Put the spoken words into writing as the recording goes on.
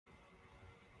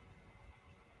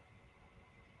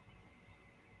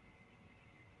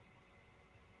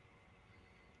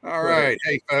All Go ahead. right.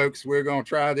 Hey, folks, we're going to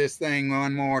try this thing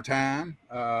one more time.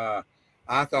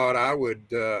 I thought I would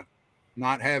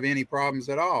not have any problems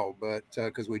at all, but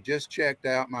because we just checked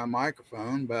out my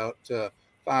microphone about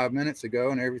 5 minutes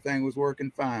ago and everything was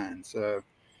working fine. So,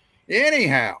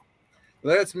 anyhow,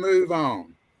 let's move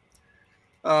on.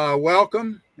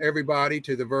 Welcome, everybody,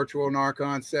 to the virtual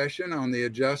Narcon session on the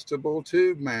adjustable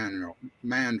tube mandrel.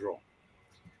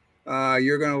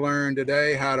 You're going to learn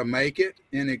today how to make it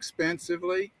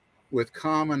inexpensively with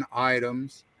common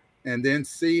items and then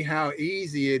see how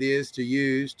easy it is to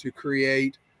use to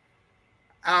create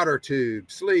outer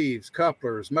tubes, sleeves,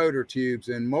 couplers, motor tubes,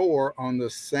 and more on the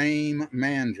same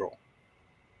mandrel.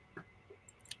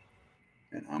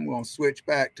 And I'm going to switch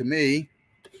back to me.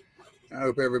 I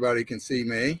hope everybody can see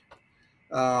me.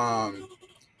 Um,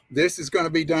 this is going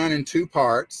to be done in two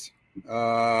parts.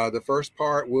 The first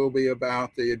part will be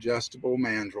about the adjustable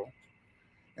mandrel.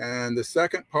 And the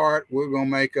second part, we're going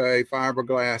to make a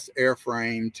fiberglass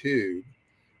airframe tube.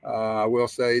 I will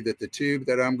say that the tube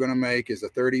that I'm going to make is a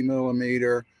 30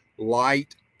 millimeter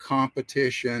light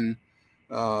competition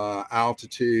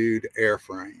altitude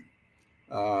airframe.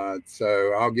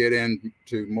 So I'll get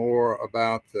into more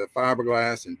about the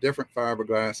fiberglass and different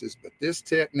fiberglasses, but this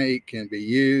technique can be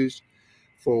used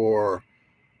for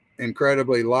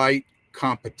incredibly light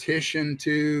competition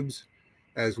tubes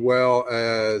as well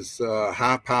as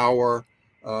high power,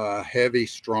 heavy,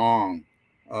 strong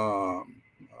um,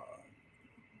 uh,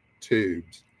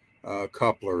 tubes,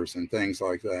 couplers, and things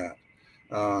like that.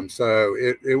 So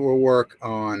it will work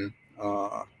on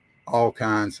all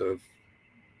kinds of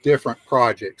different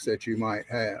projects that you might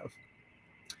have.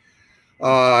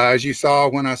 As you saw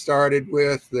when I started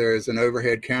with, there's an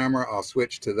overhead camera. I'll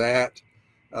switch to that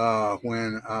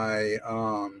when I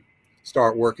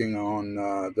start working on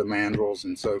the mandrels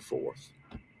and so forth.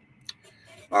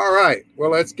 All right. Well,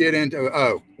 let's get into.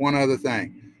 Oh, one other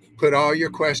thing. Put all your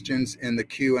questions in the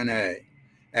Q&A.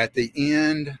 At the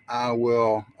end, I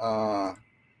will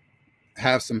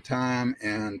have some time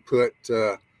and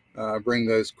bring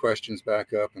those questions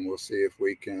back up, and we'll see if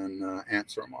we can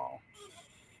answer them all.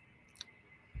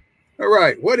 All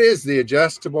right. What is the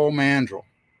adjustable mandrel?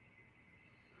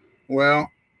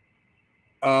 Well,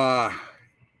 uh,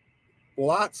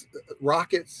 lots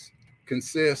rockets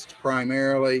consist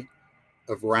primarily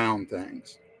of round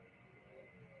things.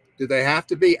 Do they have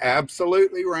to be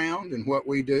absolutely round in what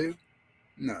we do?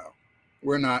 No.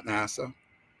 We're not NASA.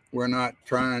 We're not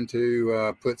trying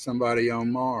to put somebody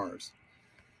on Mars.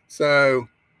 So,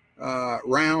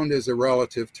 round is a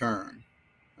relative term.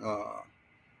 Uh,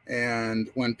 and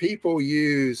when people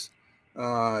use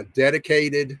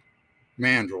dedicated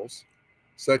mandrels,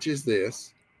 such as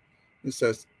this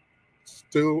a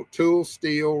tool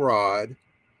steel rod,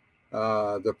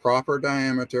 the proper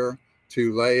diameter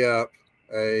to lay up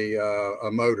a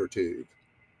motor tube.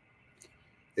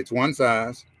 It's one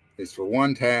size, it's for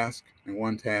one task and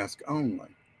one task only.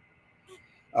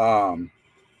 Um,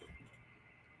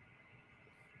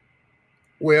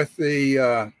 with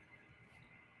the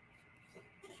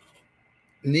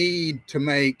need to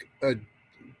make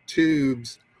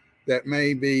tubes that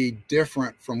may be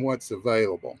different from what's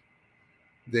available,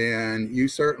 then you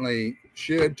certainly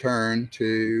should turn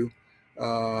to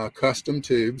custom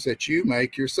tubes that you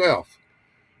make yourself.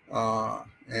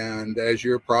 And as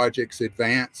your projects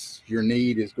advance, your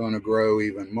need is going to grow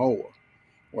even more.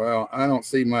 Well, I don't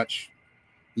see much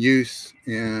use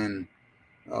in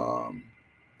um,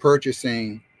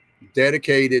 purchasing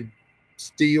dedicated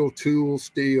steel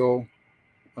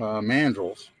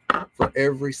mandrels for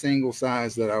every single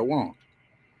size that I want.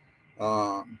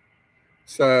 Um,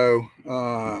 so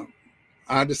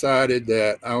I decided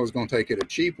that I was going to take it a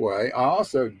cheap way. I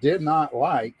also did not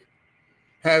like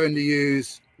having to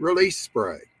use release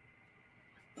spray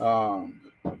um,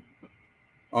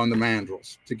 on the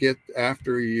mandrels to get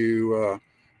after you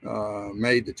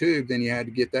made the tube. Then you had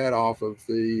to get that off of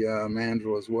the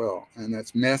mandrel as well, and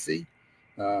that's messy.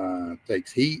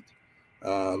 Takes heat,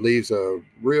 leaves a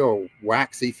real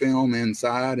waxy film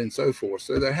inside, and so forth.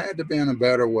 So there had to be a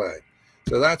better way.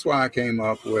 So that's why I came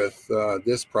up with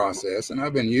this process, and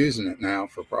I've been using it now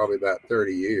for probably about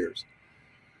 30 years.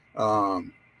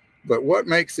 But what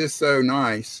makes this so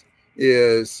nice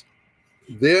is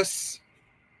this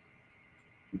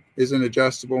is an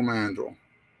adjustable mandrel.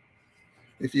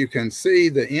 If you can see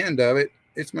the end of it,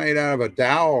 it's made out of a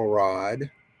dowel rod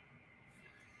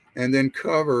and then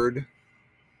covered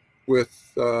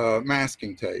with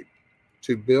masking tape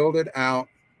to build it out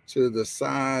to the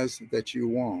size that you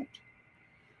want.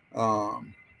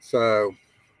 So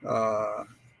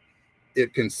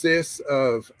it consists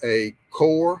of a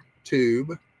core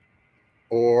tube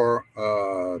or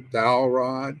dowel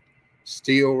rod,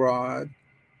 steel rod,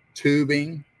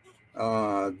 tubing.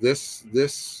 This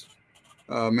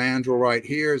mandrel right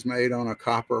here is made on a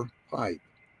copper pipe.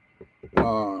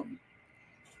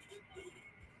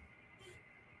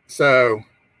 So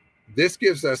this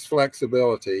gives us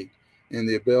flexibility in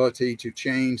the ability to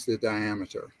change the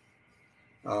diameter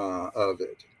of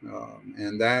it.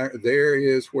 And there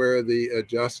is where the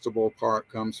adjustable part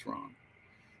comes from.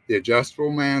 The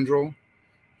adjustable mandrel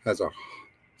has a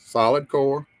solid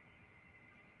core,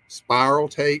 spiral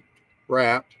tape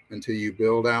wrapped until you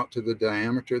build out to the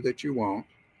diameter that you want.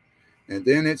 And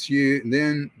then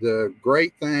then the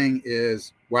great thing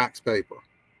is wax paper.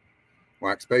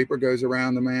 Wax paper goes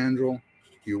around the mandrel.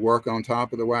 You work on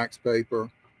top of the wax paper,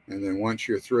 and then once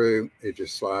you're through, it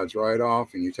just slides right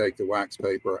off and you take the wax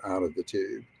paper out of the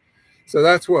tube. So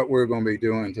that's what we're going to be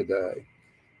doing today.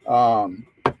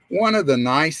 One of the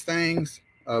nice things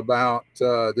about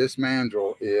this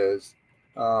mandrel is,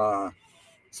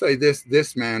 say this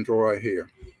mandrel right here.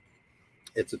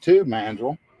 It's a tube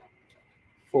mandrel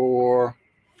for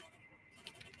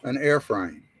an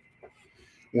airframe.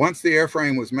 Once the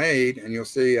airframe was made, and you'll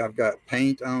see I've got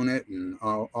paint on it and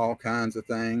all kinds of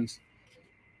things,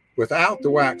 without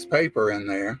the wax paper in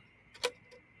there,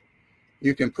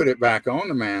 you can put it back on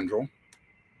the mandrel.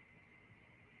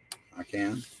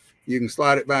 You can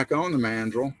slide it back on the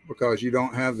mandrel because you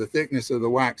don't have the thickness of the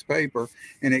wax paper,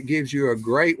 and it gives you a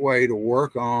great way to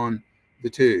work on the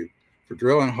tube for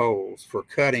drilling holes, for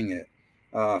cutting it,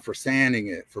 for sanding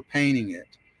it, for painting it.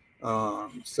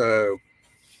 So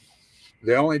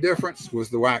the only difference was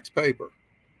the wax paper,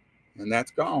 and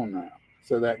that's gone now.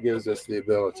 So that gives us the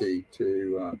ability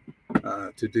to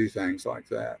do things like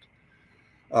that.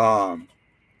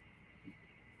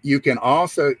 You can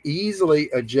also easily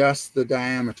adjust the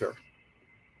diameter.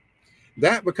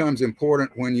 That becomes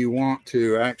important when you want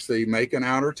to actually make an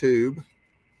outer tube,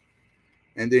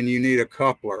 and then you need a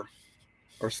coupler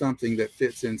or something that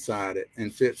fits inside it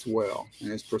and fits well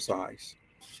and is precise.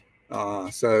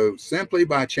 So simply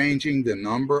by changing the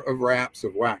number of wraps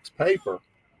of wax paper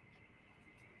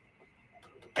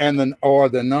and or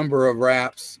the number of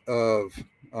wraps of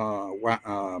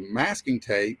masking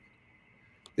tape,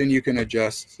 then you can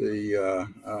adjust the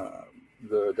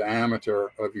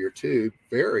diameter of your tube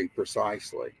very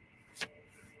precisely.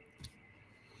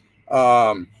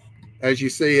 As you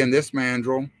see in this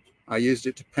mandrel, I used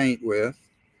it to paint with.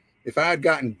 If I had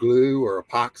gotten glue or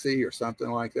epoxy or something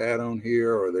like that on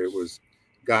here, or there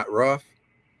got rough,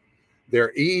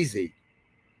 they're easy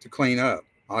to clean up.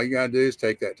 All you got to do is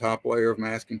take that top layer of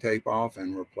masking tape off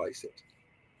and replace it.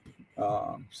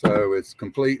 So it's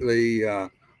completely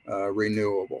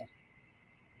renewable.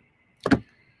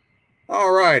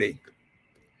 All righty.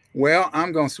 Well,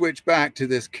 I'm going to switch back to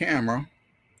this camera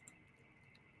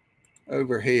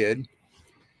overhead.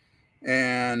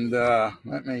 And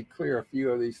let me clear a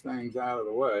few of these things out of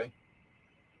the way.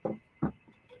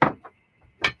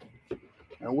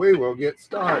 And we will get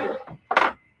started.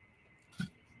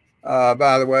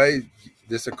 By the way,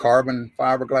 this is a carbon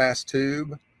fiberglass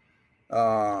tube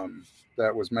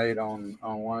that was made on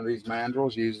one of these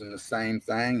mandrels using the same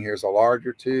thing. Here's a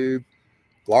larger tube,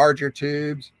 larger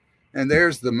tubes, and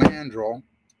there's the mandrel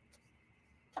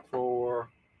for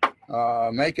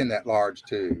making that large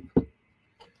tube.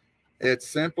 It's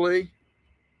simply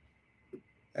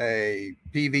a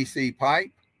PVC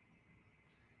pipe,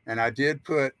 and I did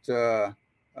put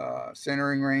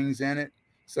centering rings in it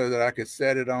so that I could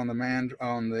set it on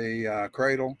the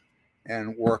cradle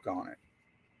and work on it.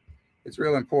 It's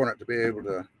real important to be able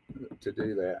to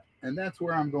do that, and that's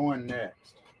where I'm going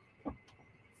next.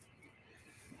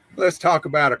 Let's talk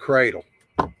about a cradle.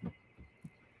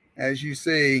 As you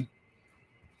see,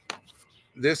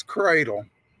 this cradle,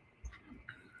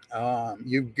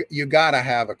 you got to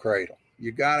have a cradle.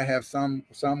 You got to have some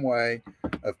way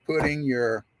of putting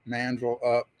your mandrel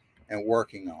up and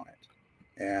working on it,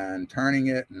 and turning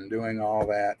it and doing all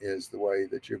that is the way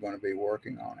that you're going to be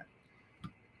working on it.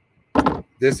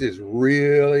 This is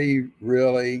really,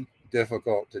 really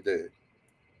difficult to do.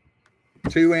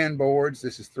 2 end boards.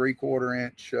 This is 3/4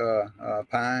 inch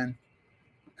pine.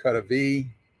 Cut a V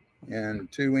in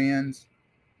 2 ends.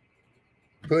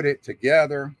 Put it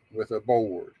together with a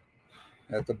board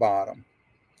at the bottom.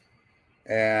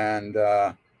 And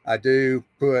I do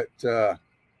put a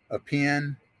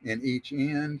pin in each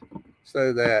end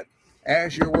so that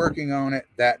as you're working on it,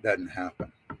 that doesn't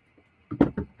happen.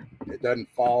 It doesn't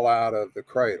fall out of the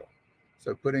cradle.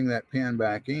 So putting that pin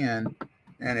back in,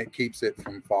 and it keeps it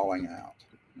from falling out.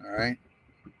 All right.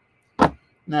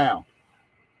 Now,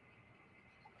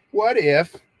 what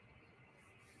if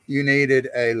you needed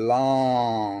a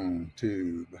long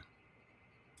tube.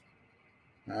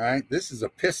 All right, this is a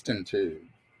piston tube.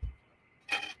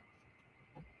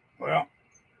 Well,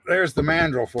 there's the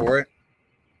mandrel for it.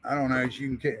 I don't know if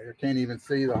you can't even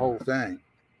see the whole thing.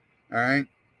 All right.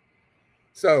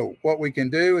 So what we can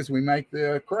do is we make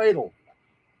the cradle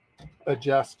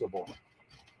adjustable.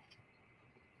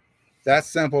 That's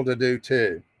simple to do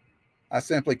too. I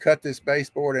simply cut this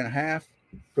baseboard in half,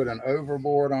 put an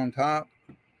overboard on top.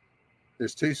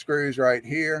 There's 2 screws right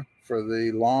here for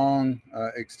the long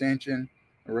extension.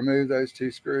 Remove those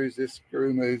 2 screws. This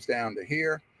screw moves down to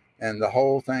here, and the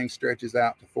whole thing stretches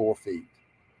out to 4 feet.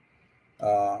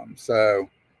 So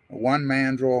one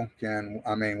mandrel can,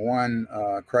 one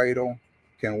cradle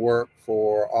can work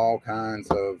for all kinds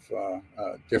of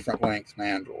different length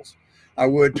mandrels. I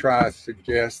would try to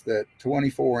suggest that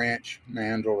 24-inch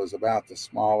mandrel is about the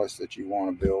smallest that you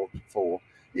want to build for.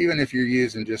 Even if you're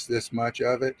using just this much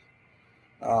of it,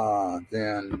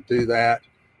 then do that.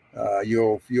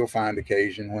 You'll find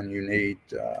occasion when you need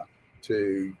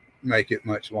to make it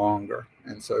much longer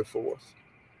and so forth.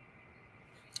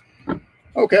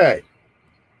 Okay,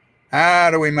 how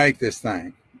do we make this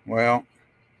thing? Well,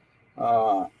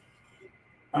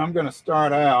 I'm going to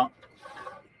start out.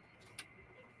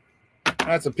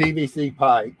 That's a PVC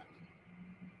pipe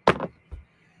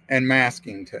and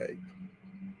masking tape.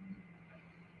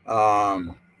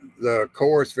 The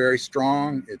core is very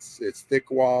strong. It's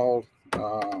thick-walled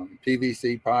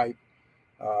PVC pipe.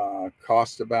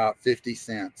 Cost about 50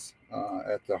 cents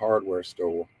at the hardware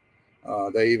store.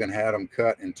 They even had them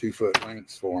cut in 2-foot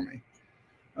lengths for me.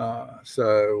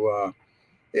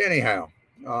 Anyhow,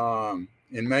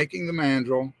 in making the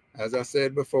mandrel, as I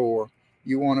said before,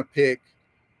 you want to pick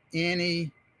any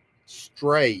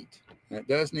straight. And it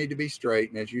does need to be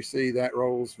straight, and as you see, that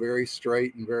rolls very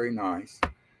straight and very nice.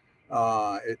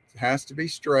 It has to be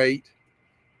straight,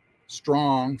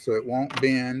 strong, so it won't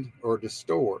bend or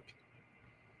distort.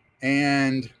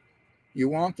 And you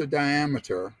want the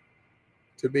diameter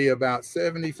to be about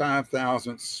 75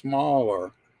 thousandths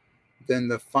smaller than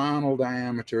the final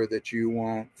diameter that you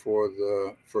want for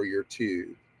your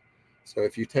tube. So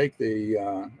if you take the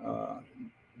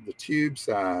tube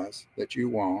size that you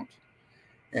want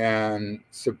and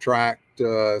subtract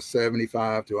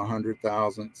 75 to 100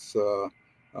 thousandths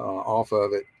off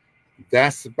of it,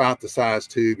 that's about the size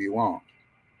tube you want.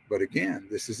 But again,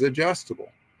 this is adjustable.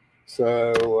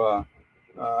 So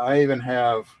I even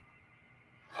have,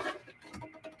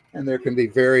 and there can be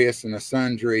various and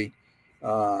sundry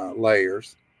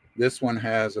layers. This one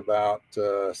has about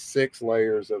 6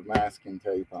 layers of masking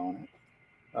tape on it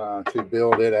to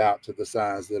build it out to the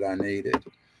size that I needed.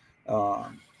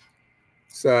 What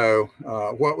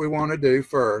we want to do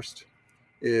first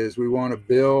is we want to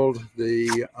build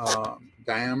the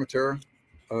diameter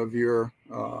of your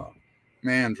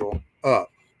mandrel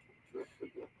up.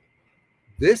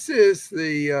 This is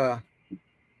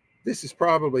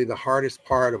probably the hardest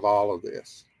part of all of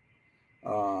this,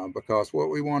 because what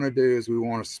we want to do is we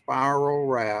want to spiral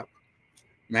wrap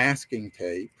masking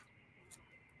tape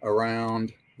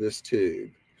around this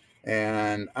tube.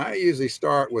 And I usually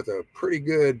start with a pretty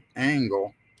good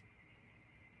angle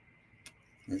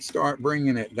and start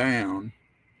bringing it down.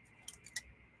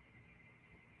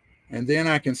 And then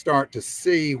I can start to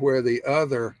see where the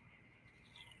other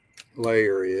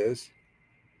layer is.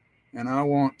 And I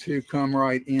want to come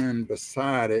right in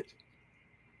beside it.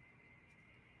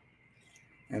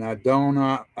 And I do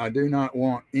not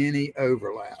want any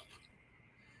overlap.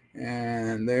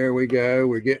 And there we go.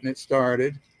 We're getting it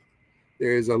started.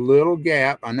 There's a little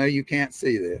gap. I know you can't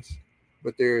see this,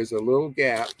 but there is a little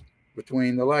gap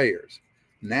between the layers.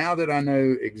 Now that I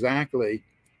know exactly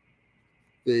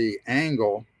the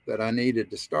angle that I needed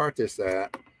to start this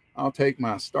at, I'll take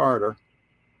my starter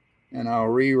and I'll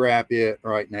rewrap it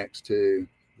right next to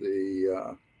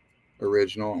the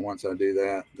original. And once I do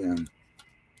that, then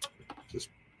just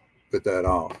put that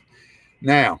off.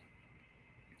 Now,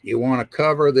 you want to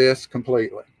cover this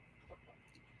completely.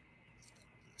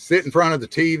 Sit in front of the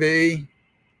TV,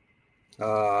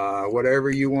 whatever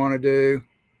you want to do,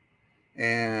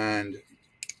 and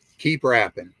keep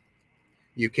wrapping.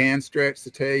 You can stretch the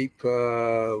tape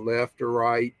left or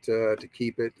right to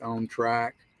keep it on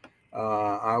track.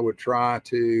 I would try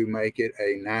to make it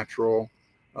a natural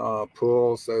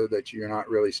pull so that you're not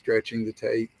really stretching the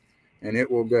tape, and it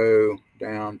will go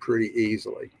down pretty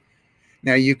easily.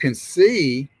 Now you can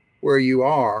see where you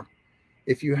are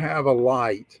if you have a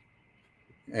light,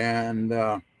 and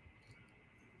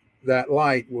that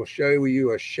light will show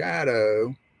you a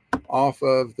shadow off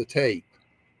of the tape.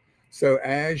 So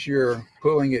as you're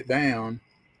pulling it down,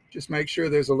 just make sure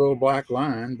there's a little black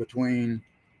line between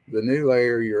the new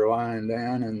layer you're laying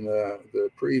down and the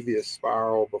previous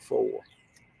spiral before.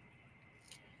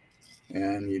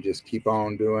 And you just keep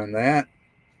on doing that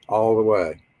all the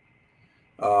way.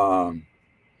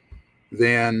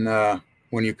 Then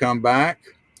when you come back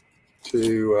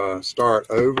to start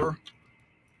over,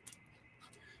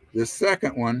 this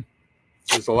second one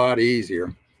is a lot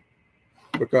easier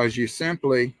because you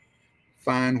simply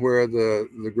find where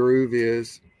the groove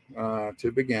is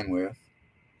to begin with.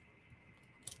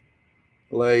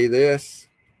 Lay this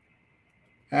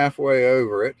halfway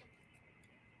over it,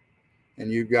 and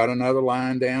you've got another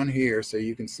line down here so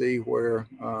you can see where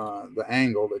the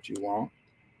angle that you want.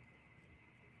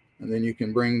 And then you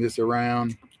can bring this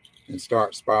around and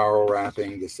start spiral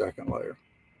wrapping the second layer.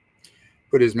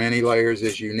 Put as many layers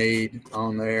as you need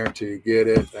on there to get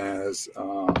it as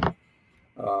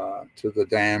to the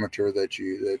diameter that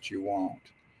you want.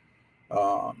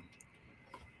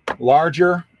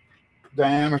 Larger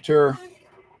diameter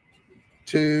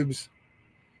tubes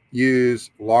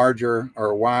use larger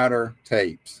or wider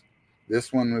tapes.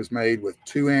 This one was made with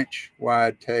 2-inch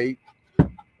wide tape.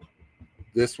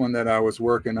 This one that I was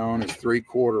working on is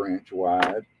 3/4 inch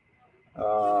wide.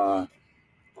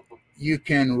 You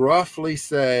can roughly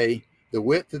say the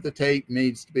width of the tape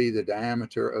needs to be the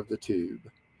diameter of the tube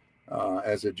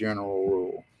as a general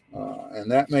rule. And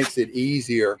that makes it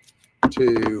easier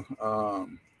to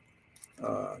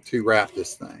wrap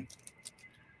this thing.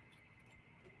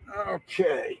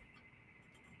 Okay.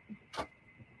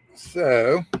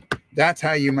 So that's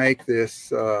how you make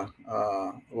this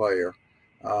layer.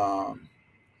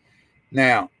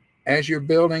 Now, as you're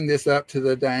building this up to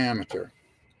the diameter,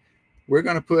 we're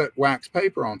going to put wax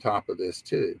paper on top of this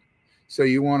too. So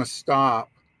you want to stop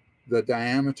the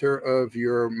diameter of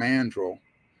your mandrel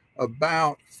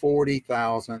about 40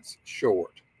 thousandths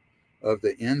short of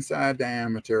the inside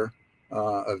diameter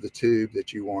of the tube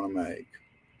that you want to make.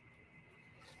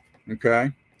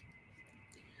 Okay.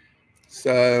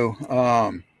 So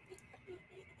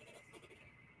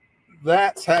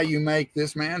that's how you make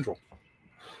this mandrel.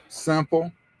 Simple,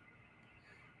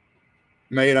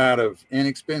 made out of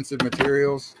inexpensive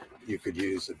materials. You could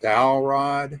use a dowel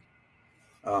rod.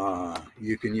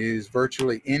 You can use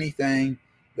virtually anything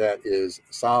that is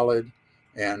solid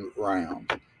and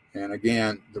round. And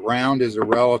again, the round is a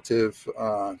relative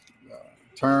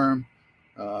term.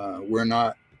 We're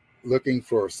not looking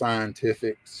for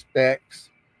scientific specs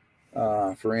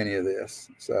for any of this.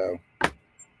 So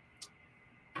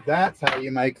that's how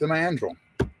you make the mandrel.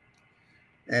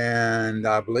 And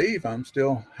I believe I'm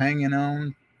still hanging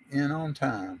on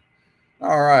time.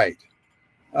 All right.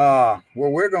 Well,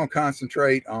 we're going to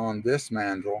concentrate on this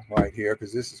mandrel right here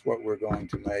because this is what we're going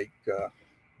to make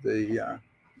the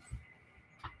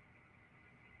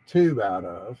tube out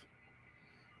of.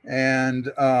 And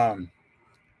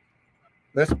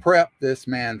let's prep this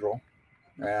mandrel.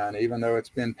 And even though it's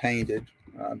been painted,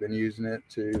 I've been using it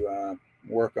to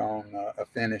work on a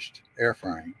finished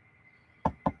airframe.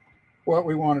 What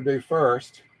we want to do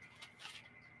first,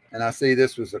 and I see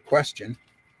this was a question,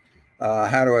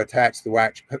 how to attach the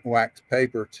wax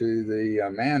paper to the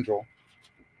mandrel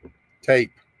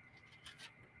tape.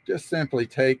 Just simply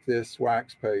take this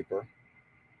wax paper,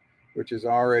 which has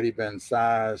already been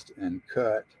sized and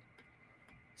cut,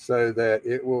 so that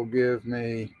it will give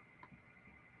me,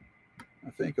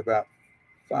 I think, about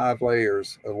 5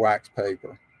 layers of wax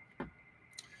paper.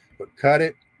 But cut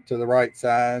it to the right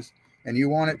size, and you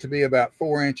want it to be about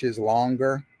 4 inches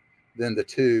longer than the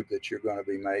tube that you're going to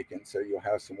be making, so you'll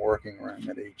have some working room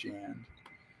at each end.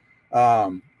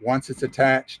 Once it's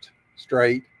attached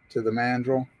straight to the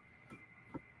mandrel,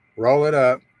 roll it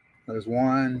up. There's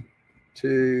 1,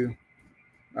 2.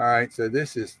 All right, so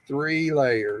this is 3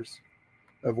 layers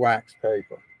of wax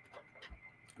paper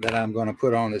that I'm going to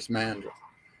put on this mandrel.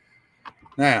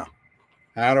 Now,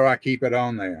 how do I keep it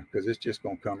on there? Because it's just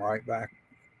going to come right back.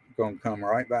 Going to come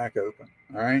right back open.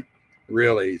 All right,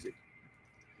 real easy.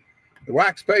 The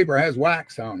wax paper has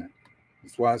wax on it.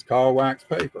 That's why it's called wax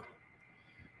paper.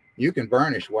 You can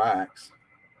burnish wax.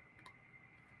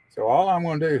 So all I'm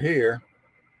going to do here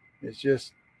is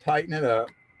just tighten it up,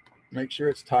 make sure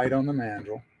it's tight on the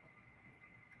mandrel,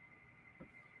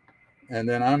 and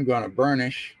then I'm going to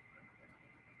burnish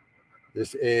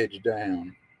this edge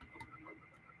down.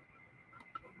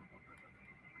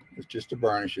 It's just a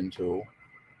burnishing tool.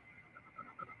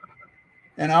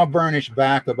 And I'll burnish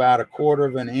back about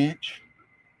 1/4 inch.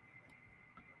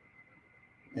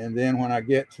 And then when I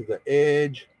get to the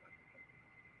edge,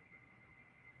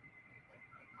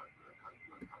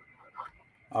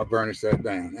 I'll burnish that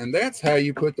down. And that's how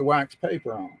you put the wax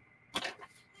paper on.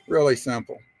 Really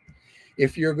simple.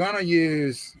 If you're going to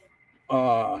use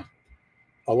a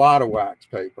lot of wax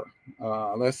paper,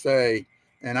 let's say,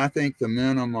 and I think the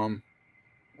minimum,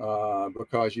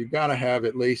 because you've got to have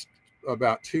at least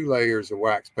about 2 layers of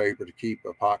wax paper to keep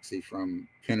epoxy from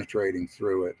penetrating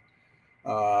through it,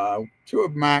 to a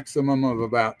maximum of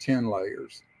about 10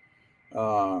 layers.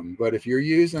 But if you're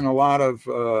using a lot of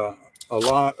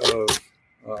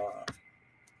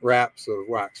wraps of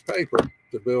wax paper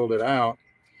to build it out,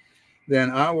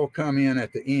 then I will come in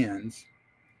at the ends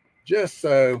just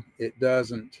so it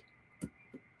doesn't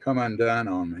come undone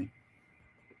on me,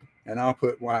 and I'll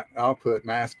put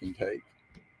masking tape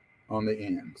on the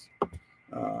ends.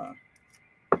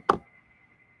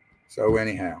 So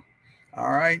anyhow,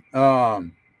 all right.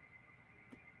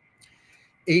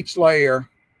 Each layer,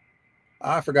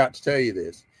 I forgot to tell you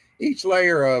this, each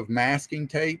layer of masking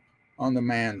tape on the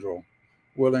mandrel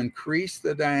will increase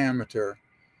the diameter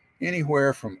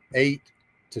anywhere from 8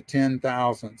 to 10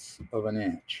 thousandths of an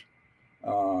inch.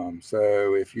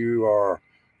 So if you are,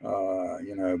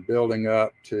 building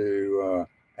up to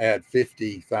add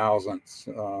 50 thousandths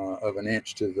of an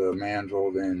inch to the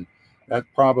mandrel, then that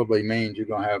probably means you're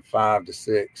going to have 5 to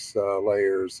 6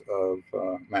 layers of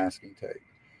masking tape.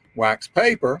 Wax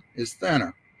paper is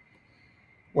thinner.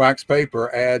 Wax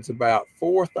paper adds about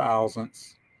 4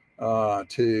 thousandths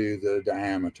to the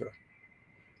diameter.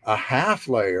 A half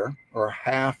layer, or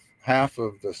half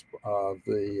of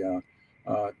the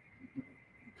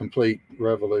complete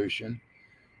revolution,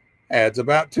 adds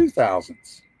about 2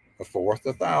 thousandths, a fourth,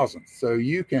 a thousandth. So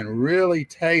you can really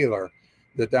tailor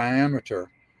the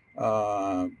diameter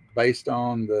based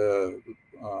on the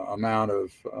amount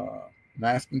of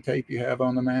masking tape you have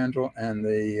on the mandrel and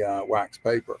the wax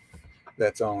paper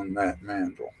that's on that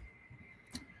mandrel.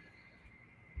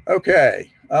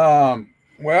 Okay,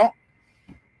 well,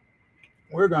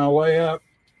 we're going to lay up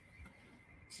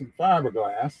some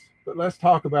fiberglass, but let's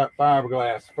talk about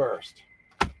fiberglass first.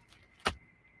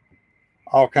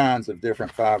 All kinds of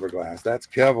different fiberglass. That's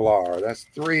Kevlar. That's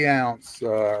 3 ounce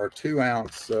or 2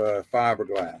 ounce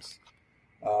fiberglass.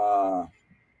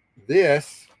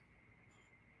 This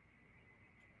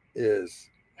is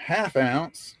 1/2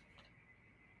 ounce,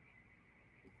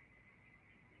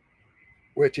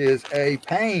 which is a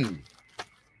pain.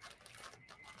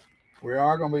 We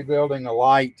are going to be building a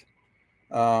light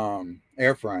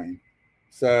airframe,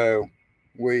 so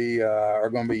we are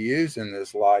going to be using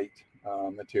this light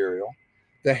material.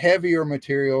 The heavier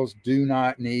materials do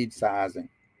not need sizing,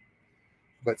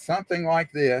 but something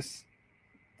like this,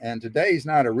 and today's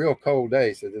not a real cold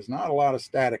day, so there's not a lot of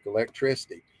static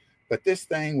electricity, but this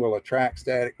thing will attract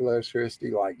static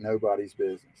electricity like nobody's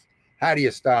business. How do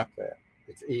you stop that?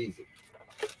 It's easy.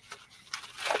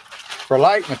 For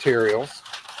light materials,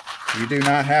 you do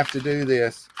not have to do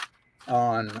this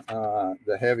on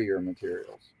the heavier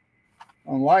materials.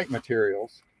 On light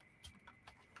materials,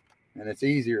 and it's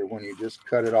easier when you just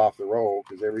cut it off the roll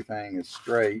because everything is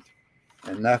straight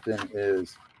and nothing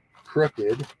is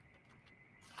crooked.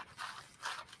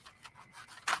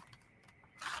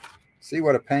 See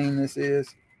what a pain this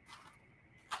is?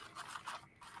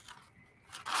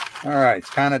 All right, it's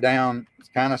kind of down, it's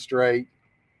kind of straight.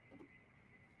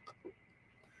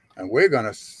 And we're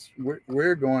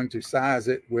going to size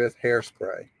it with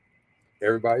hairspray.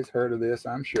 Everybody's heard of this,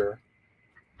 I'm sure,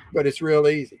 but it's real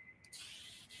easy.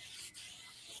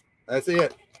 That's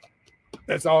it.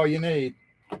 That's all you need.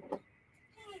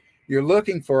 You're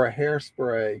looking for a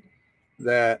hairspray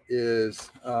that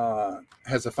is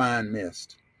has a fine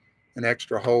mist. An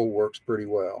extra hole works pretty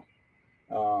well.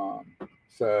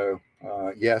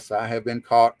 Yes, I have been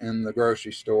caught in the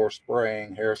grocery store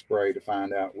spraying hairspray to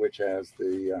find out which has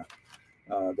the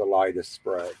lightest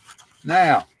spray.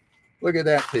 Now, look at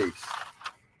that piece.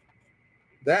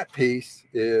 That piece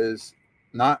is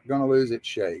not going to lose its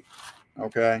shape.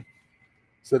 Okay,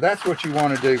 so that's what you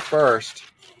want to do first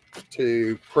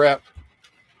to prep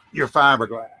your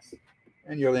fiberglass,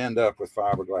 and you'll end up with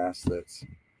fiberglass that's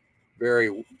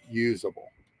very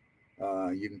usable.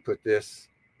 You can put this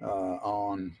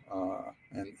on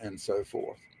and so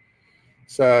forth.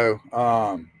 So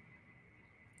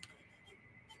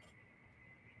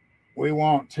we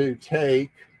want to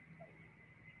take,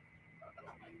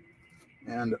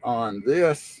 and on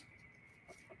this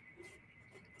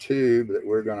tube that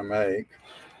we're going to make,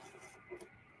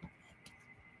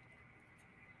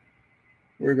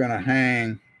 we're going to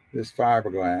hang this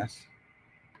fiberglass.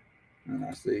 And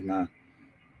I see my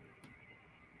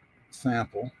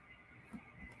sample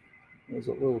was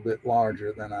a little bit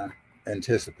larger than I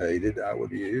anticipated I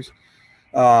would use.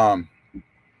 But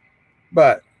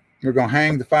we're going to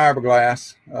hang the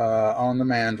fiberglass on the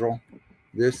mandrel.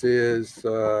 This is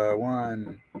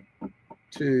 1,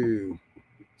 2,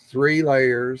 3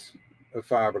 layers of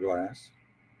fiberglass.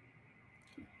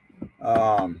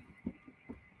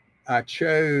 I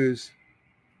chose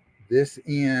this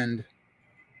end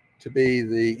to be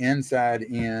the inside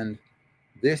end.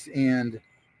 This end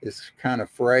is kind of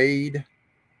frayed,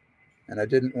 and I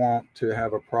didn't want to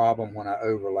have a problem when I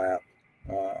overlap.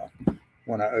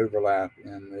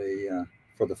 In the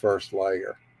for the first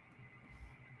layer.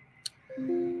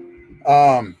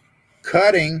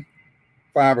 Cutting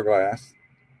fiberglass,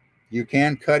 you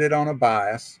can cut it on a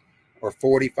bias or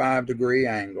 45-degree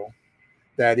angle.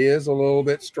 That is a little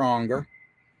bit stronger,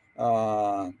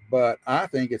 but I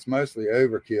think it's mostly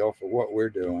overkill for what we're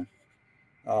doing.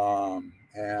 So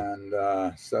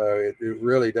it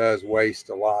really does waste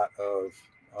a lot of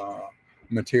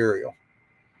material.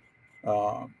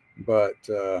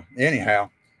 Anyhow,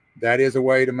 that is a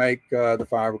way to make the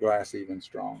fiberglass even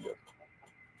stronger.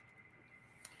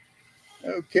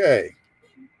 Okay.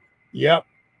 Yep.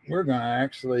 We're going to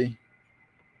actually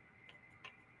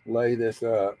lay this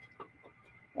up.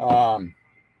 I'm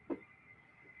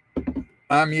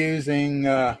using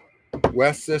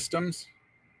West Systems.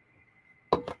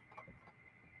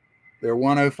 They're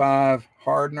 105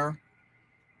 hardener.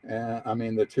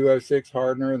 The 206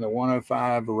 hardener and the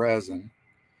 105 resin.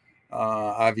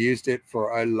 I've used it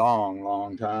for a long,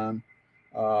 long time.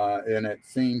 And it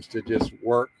seems to just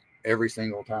work every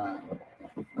single time.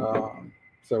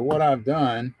 So what I've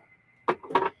done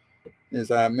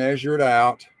is I measured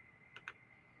out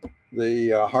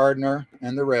the hardener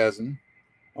and the resin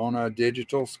on a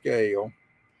digital scale.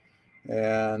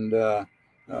 And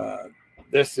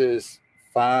this is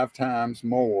 5 times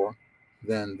more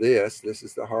than this. This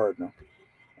is the hardener.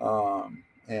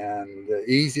 And the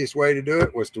easiest way to do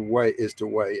it was to weigh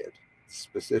it.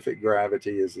 Specific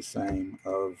gravity is the same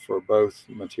for both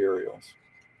materials.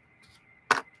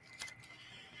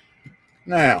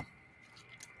 Now,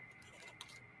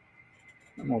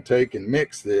 I'm going to take and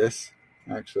mix this.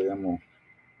 Actually, I'm going to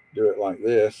do it like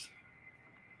this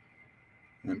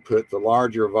and put the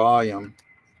larger volume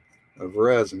of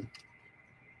resin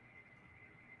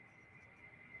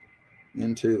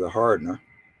into the hardener.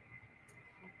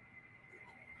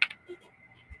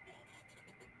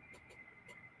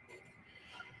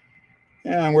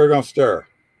 And we're going to stir.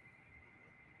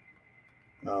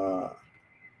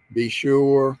 Be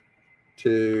sure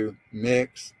to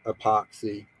mix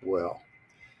epoxy well.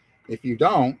 If you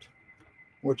don't,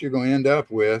 what you're going to end up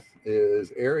with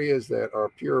is areas that are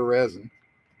pure resin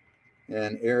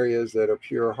and areas that are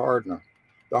pure hardener.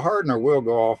 The hardener will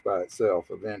go off by itself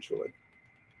eventually,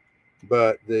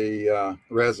 but the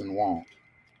resin won't.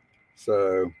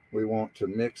 So we want to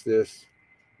mix this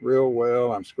real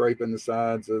well. I'm scraping the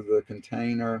sides of the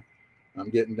container. I'm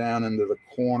getting down into the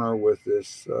corner with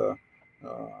this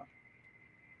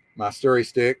my stirry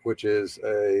stick, which is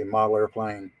a model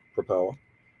airplane propeller.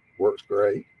 Works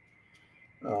great.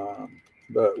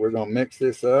 But we're going to mix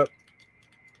this up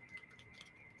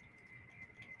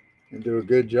and do a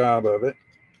good job of it.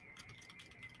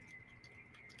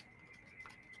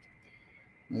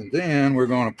 And then we're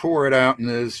going to pour it out in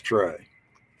this tray.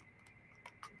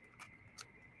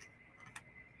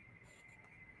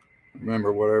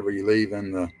 Remember, whatever you leave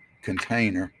in the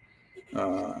container,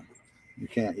 you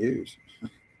can't use.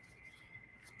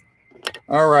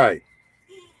 All right.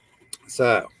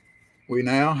 So we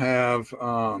now have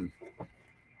our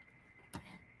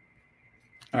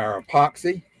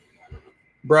epoxy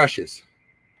brushes.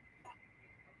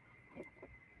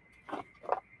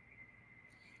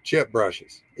 Chip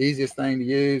brushes. Easiest thing to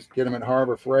use. Get them at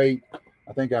Harbor Freight.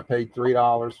 I think I paid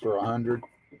 $3 for 100.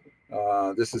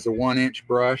 This is a 1-inch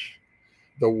brush.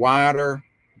 The wider,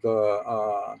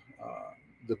 the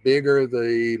bigger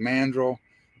the mandrel,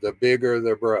 the bigger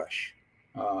the brush.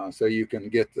 So you can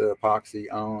get the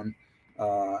epoxy on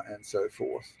and so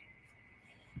forth.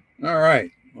 All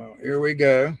right. Well, here we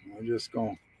go. I'm just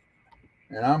going,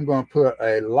 and I'm going to put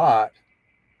a lot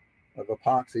of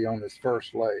epoxy on this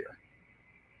first layer.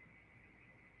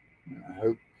 I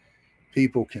hope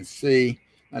people can see.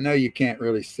 I know you can't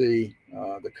really see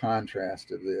the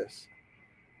contrast of this,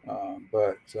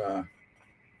 but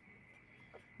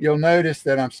you'll notice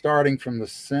that I'm starting from the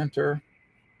center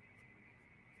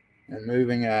and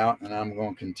moving out, and I'm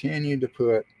going to continue to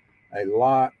put a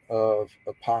lot of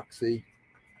epoxy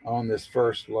on this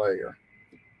first layer.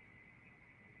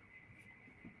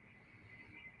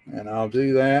 And I'll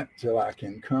do that till I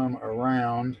can come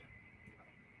around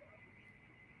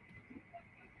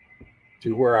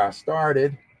to where I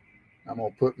started. I'm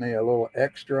going to put me a little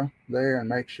extra there and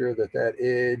make sure that that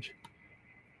edge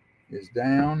is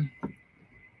down.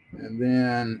 And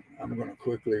then I'm going to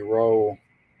quickly roll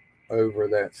over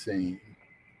that seam.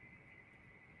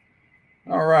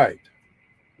 All right.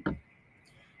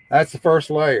 That's the first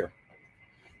layer.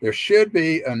 There should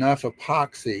be enough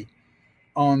epoxy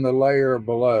on the layer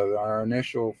below, our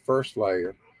initial first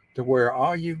layer, to where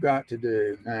all you've got to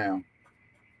do now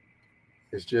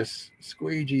is just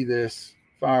squeegee this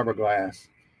fiberglass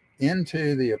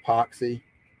into the epoxy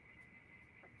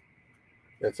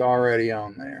that's already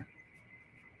on there.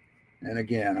 And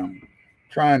again, I'm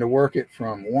trying to work it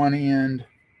from one end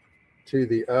to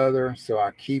the other so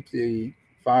I keep the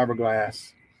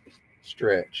fiberglass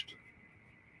stretched.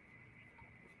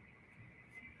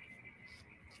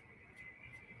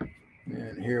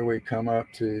 And here we come up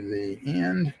to the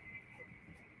end.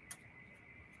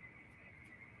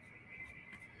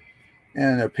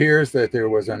 And it appears that there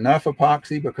was enough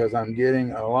epoxy because I'm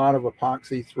getting a lot of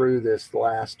epoxy through this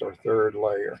last or third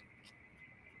layer.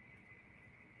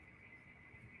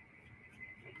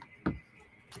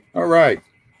 All right.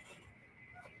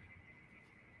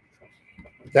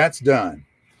 That's done.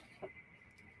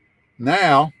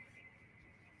 Now,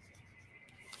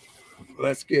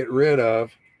 let's get rid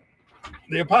of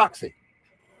the epoxy.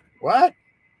 What?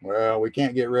 Well, we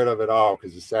can't get rid of it all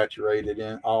because it's saturated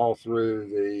in all through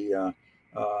the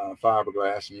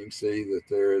fiberglass, and you can see that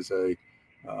there is a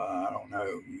I don't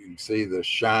know, you can see the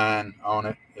shine on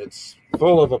it. It's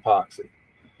full of epoxy.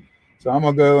 So I'm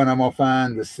gonna go and I'm gonna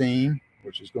find the seam,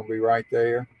 which is gonna be right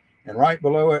there, and right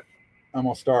below it I'm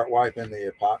gonna start wiping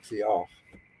the epoxy off.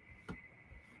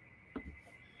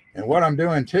 And what I'm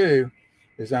doing too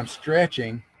is I'm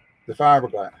stretching the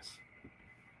fiberglass.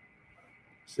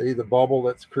 See the bubble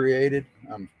that's created?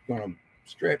 I'm going to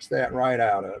stretch that right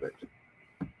out of it.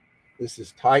 This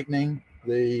is tightening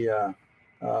the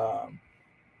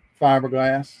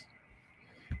fiberglass.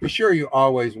 Be sure you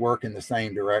always work in the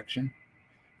same direction,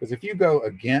 because if you go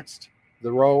against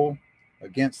the roll,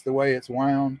 against the way it's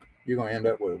wound, you're going to end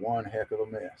up with one heck of a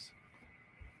mess.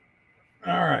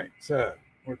 All right, so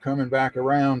we're coming back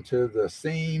around to the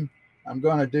seam. I'm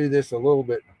going to do this a little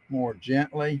bit more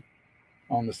gently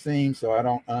on the seam so I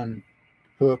don't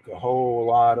unhook a whole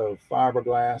lot of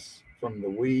fiberglass from the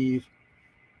weave.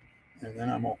 And then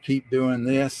I'm going to keep doing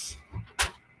this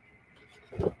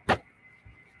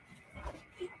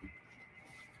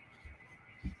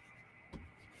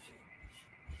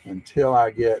until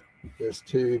I get this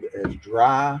tube as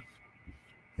dry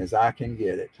as I can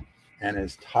get it and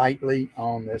as tightly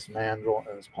on this mandrel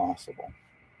as possible.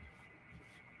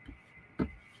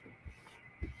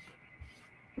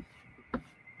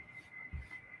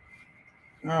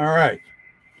 All right.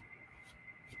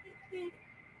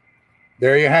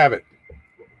 There you have it.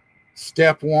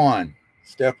 Step one.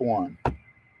 Step one.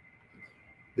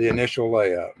 The initial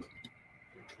layup.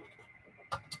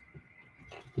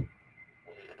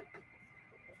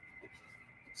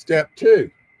 Step two.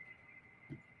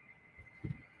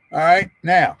 All right.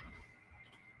 Now,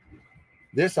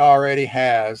 this already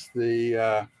has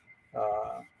the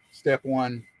step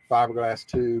one fiberglass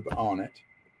tube on it.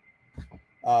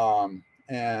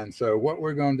 And so what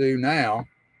we're going to do now,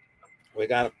 we're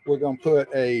going to put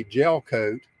a gel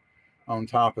coat on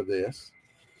top of this.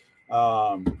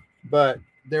 But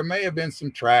there may have been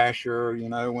some trash, or, you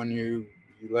know, when you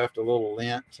left a little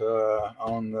lint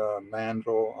on the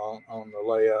mandrel, on the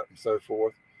layup and so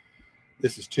forth.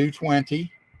 This is 220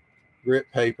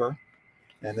 grit paper.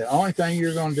 And the only thing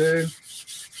you're going to do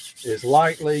is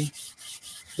lightly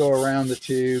go around the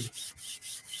tube.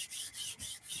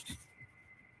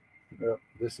 Oh,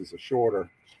 this is a shorter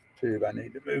tube. I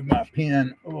need to move my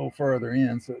pen a little further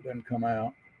in so it doesn't come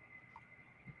out.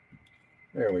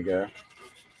 There we go.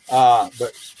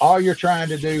 But all you're trying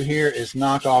to do here is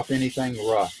knock off anything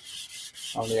rough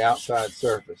on the outside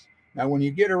surface. Now, when you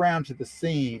get around to the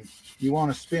seam, you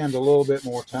want to spend a little bit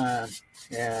more time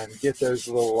and get those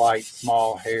little light,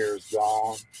 small hairs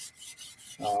gone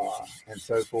and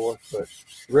so forth. But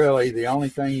really, the only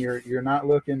thing you're not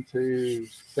looking to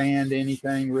sand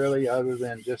anything really other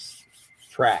than just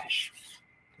trash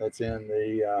that's in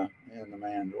the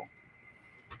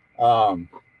mandrel.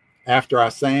 After I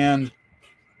sand,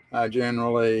 I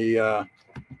generally will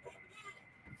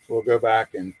go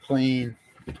back and clean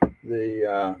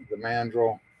the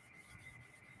mandrel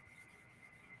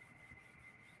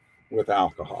with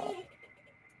alcohol.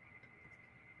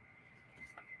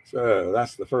 So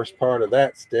that's the first part of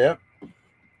that step.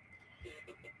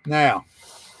 Now,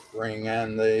 bring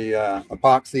in the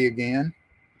epoxy again.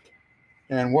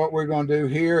 And what we're going to do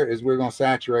here is we're going to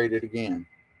saturate it again.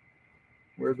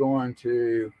 We're going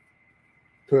to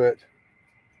put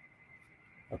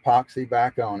epoxy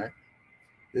back on it.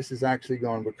 This is actually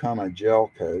going to become a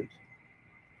gel coat.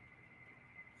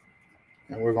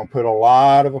 And we're going to put a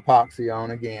lot of epoxy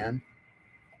on again.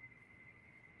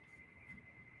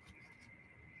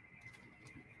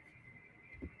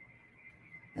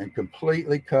 And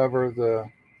completely cover the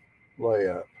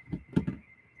layup.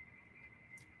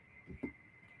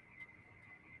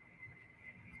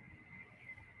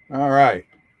 All right.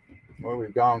 Well,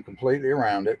 we've gone completely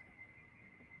around it.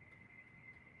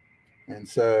 And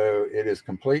so it is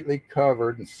completely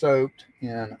covered and soaked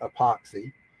in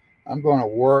epoxy. I'm going to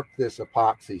work this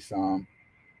epoxy some.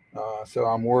 So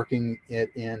I'm working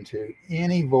it into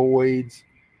any voids,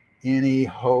 any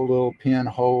little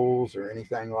pinholes or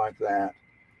anything like that.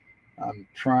 I'm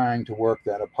trying to work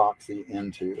that epoxy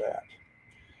into that.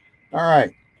 All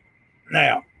right.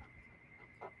 Now,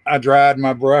 I dried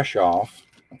my brush off.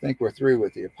 I think we're through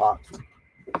with the epoxy.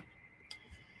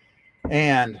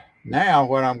 And now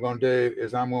what I'm going to do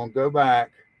is I'm going to go back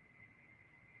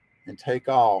and take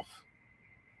off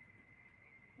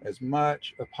as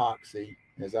much epoxy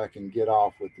as I can get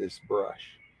off with this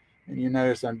brush. And you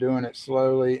notice I'm doing it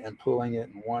slowly and pulling it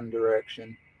in one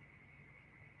direction.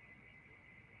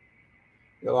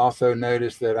 You'll also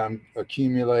notice that I'm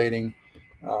accumulating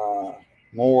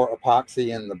more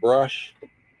epoxy in the brush.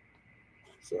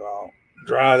 So I'll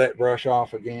dry that brush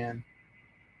off again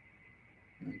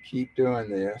and keep doing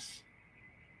this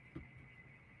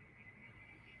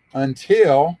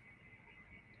until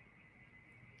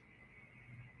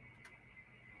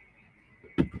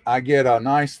I get a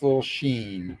nice little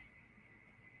sheen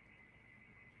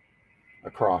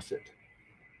across it.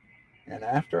 And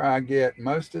after I get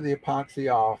most of the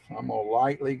epoxy off, I'm going to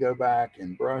lightly go back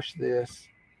and brush this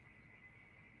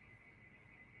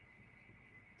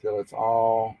till it's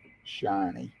all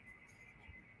shiny.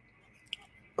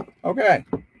 Okay,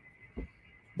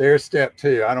 there's step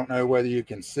 2. I don't know whether you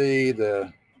can see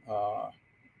the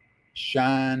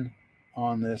shine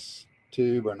on this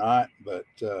tube or not, but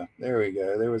there we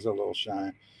go. There was a little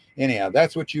shine. Anyhow,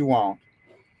 that's what you want.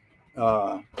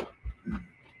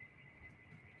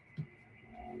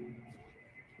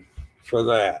 For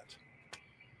that.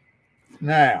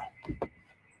 Now,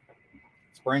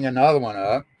 let's bring another one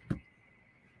up.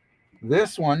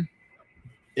 This one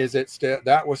is at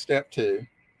that was step 2.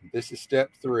 This is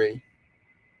step 3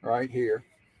 right here.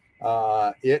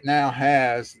 It now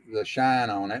has the shine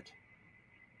on it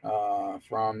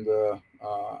from the,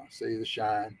 see the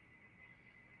shine.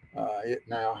 It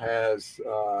now has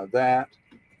that.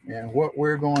 And what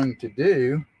we're going to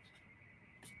do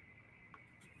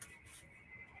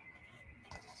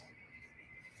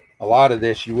a lot of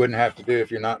this you wouldn't have to do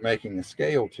if you're not making a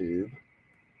scale tube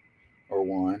or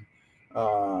one.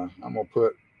 I'm going to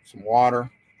put some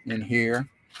water in here.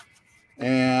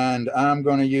 And I'm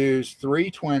going to use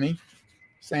 320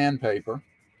 sandpaper,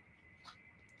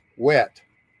 wet.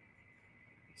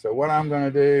 So what I'm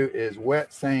going to do is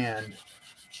wet sand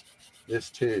this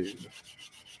tube.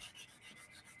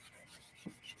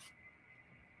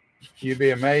 You'd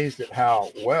be amazed at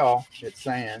how well it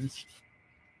sands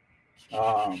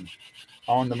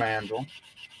on the mandrel.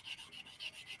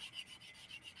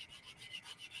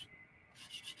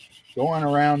 Going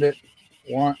around it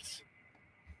once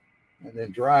and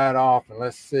then dry it off, and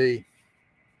let's see.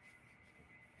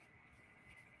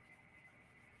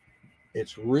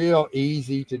 It's real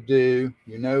easy to do.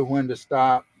 You know when to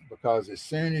stop, because as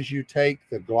soon as you take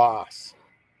the gloss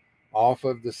off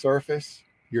of the surface,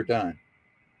 you're done.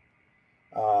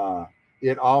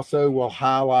 It also will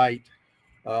highlight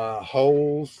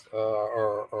holes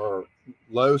or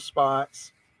low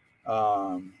spots,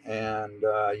 and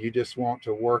you just want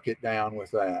to work it down with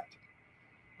that.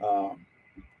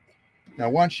 Now,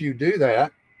 once you do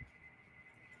that,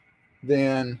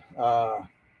 then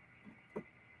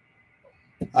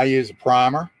I use a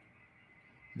primer.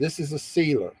 This is a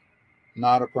sealer,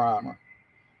 not a primer.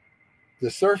 The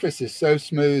surface is so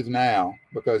smooth now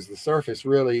because the surface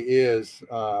really is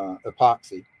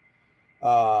epoxy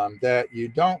that you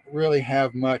don't really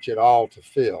have much at all to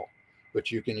fill,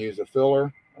 but you can use a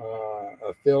filler,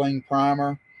 a filling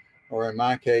primer, or in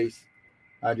my case,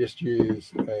 I just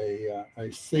use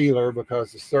a sealer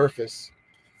because the surface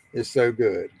is so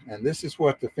good. And this is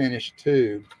what the finished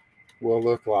tube will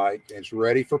look like. It's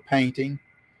ready for painting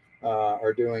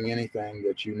or doing anything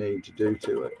that you need to do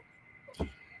to it.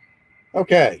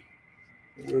 Okay,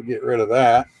 we'll get rid of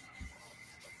that.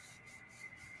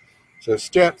 So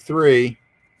step 3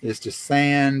 is to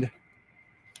sand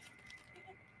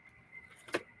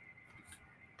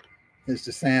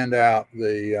out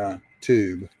the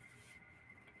tube.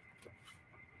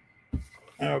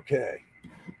 Okay,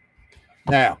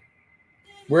 now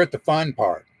we're at the fun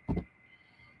part.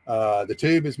 The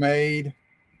tube is made.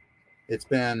 It's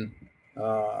been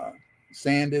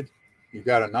sanded. You've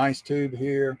got a nice tube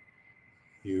here.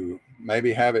 You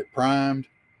maybe have it primed.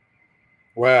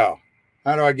 Well,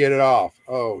 how do I get it off?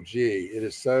 Oh, gee, it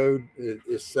is so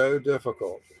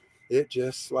difficult. It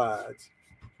just slides.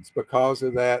 It's because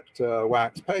of that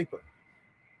wax paper.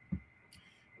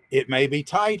 It may be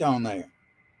tight on there.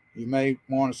 You may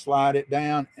want to slide it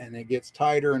down and it gets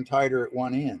tighter and tighter at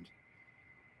one end.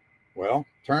 Well,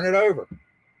 turn it over.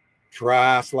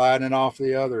 Try sliding it off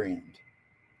the other end.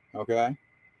 Okay?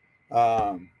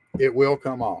 It will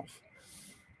come off.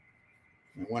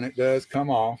 And when it does come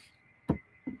off,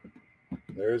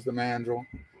 there's the mandrel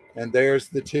and there's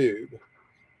the tube.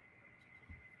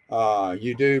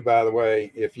 You do, by the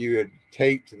way, if you had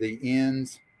taped the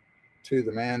ends to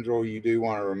the mandrel, you do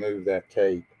want to remove that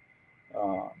tape.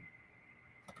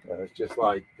 It's just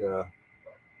like, I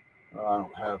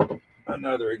don't have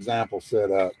another example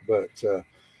set up, but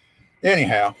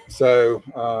anyhow, so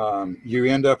you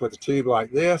end up with a tube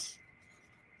like this.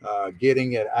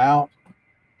 Getting it out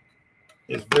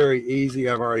is very easy.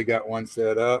 I've already got one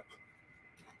set up.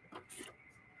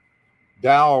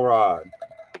 Dowel rod.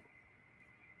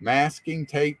 Masking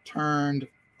tape turned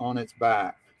on its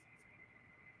back.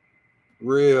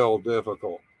 Real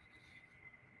difficult.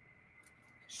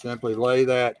 Simply lay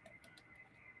that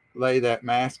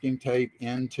masking tape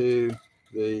into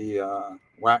the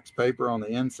wax paper on the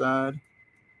inside.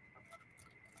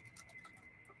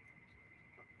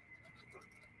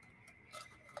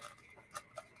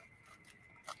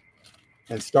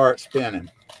 And start spinning.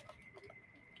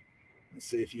 Let's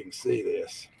see if you can see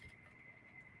this.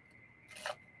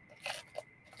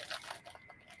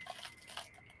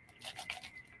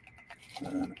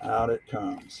 And out it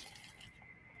comes.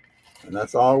 And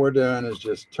that's all we're doing is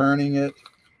just turning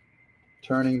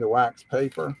the wax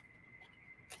paper.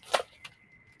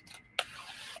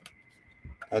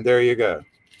 And there you go.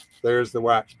 There's the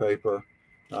wax paper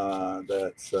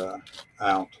that's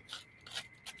out.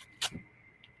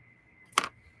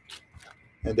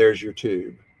 And there's your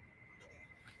tube.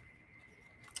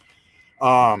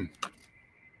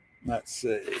 Let's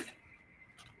see.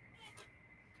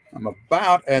 I'm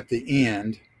about at the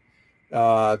end.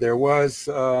 There was,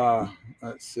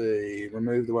 let's see,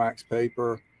 remove the wax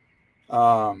paper.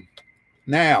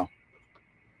 Now,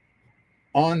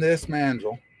 on this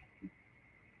mandrel,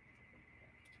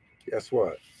 guess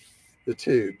what? The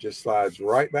tube just slides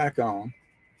right back on.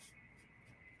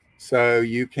 So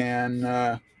you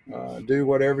can do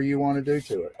whatever you want to do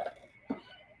to it.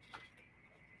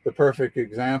 The perfect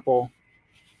example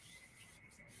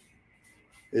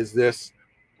is this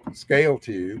scale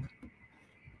tube,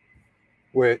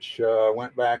 which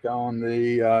went back on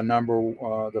the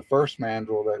the first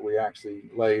mandrel that we actually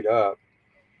laid up,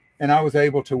 and I was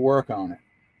able to work on it.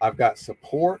 I've got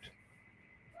support.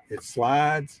 It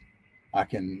slides. I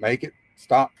can make it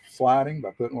stop sliding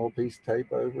by putting a little piece of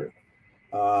tape over it.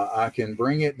 I can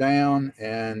bring it down,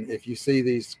 and if you see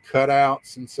these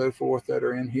cutouts and so forth that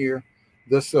are in here,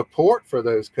 the support for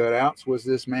those cutouts was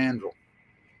this mandrel.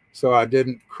 So I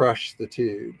didn't crush the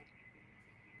tube.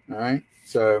 All right.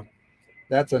 So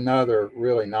that's another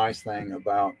really nice thing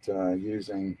about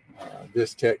using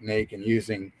this technique and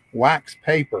using wax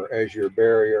paper as your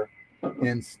barrier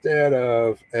instead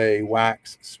of a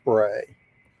wax spray.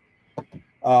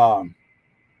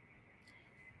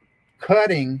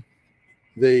 Cutting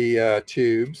the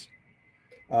tubes,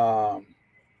 I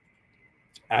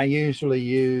usually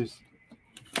use,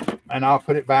 and I'll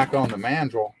put it back on the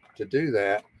mandrel to do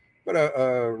that, but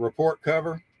a report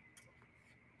cover,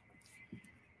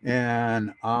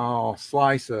 and I'll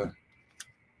slice a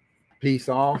piece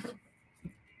off,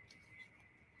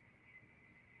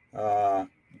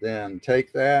 then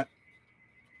take that,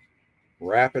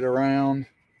 wrap it around,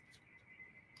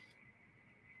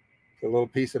 put a little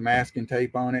piece of masking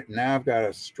tape on it. And now I've got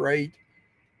a straight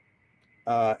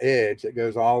edge that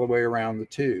goes all the way around the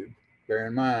tube. Bear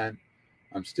in mind,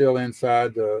 I'm still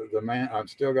inside I've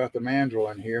still got the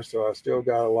mandrel in here, so I've still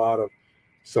got a lot of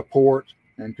support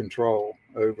and control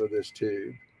over this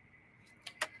tube.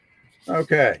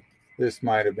 Okay, this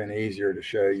might have been easier to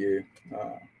show you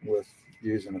with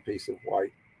using a piece of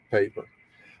white paper.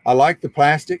 I like the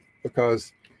plastic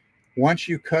because once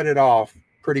you cut it off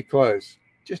pretty close,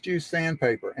 just use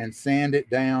sandpaper and sand it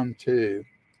down to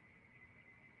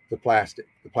the plastic.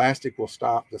 The plastic will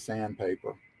stop the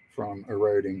sandpaper from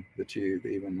eroding the tube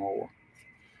even more.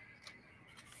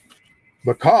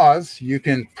 Because you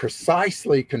can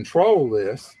precisely control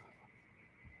this,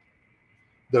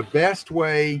 the best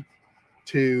way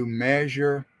to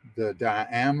measure the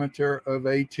diameter of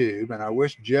a tube, and I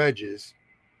wish judges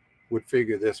would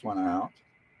figure this one out.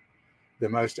 The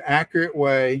most accurate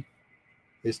way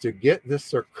is to get the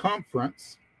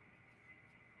circumference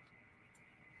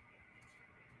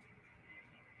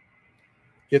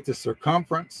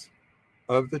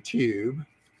of the tube,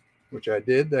 which I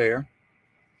did there.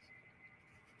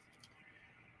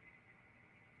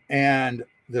 And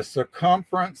the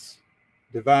circumference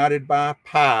divided by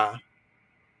pi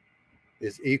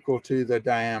is equal to the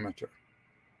diameter.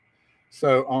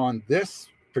 So on this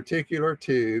particular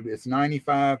tube, it's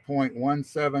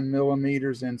 95.17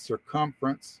 millimeters in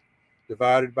circumference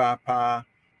divided by pi,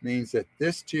 means that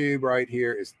this tube right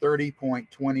here is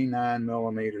 30.29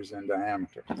 millimeters in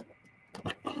diameter.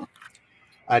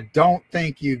 I don't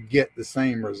think you get the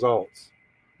same results.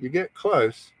 You get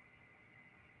close.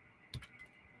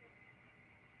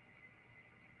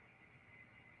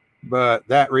 But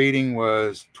that reading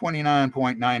was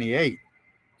 29.98.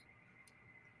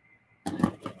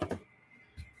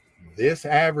 This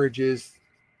averages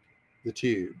the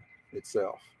tube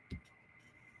itself.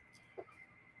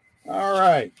 All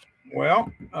right.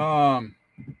 Well, I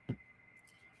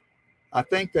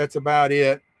think that's about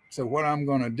it. So what I'm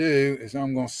going to do is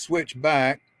I'm going to switch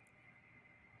back.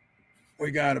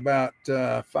 We got about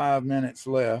 5 minutes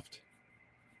left.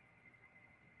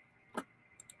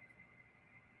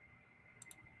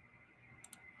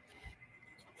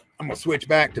 I'm going to switch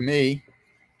back to me.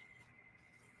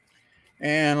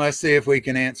 And let's see if we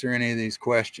can answer any of these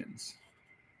questions.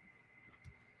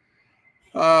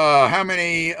 How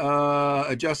many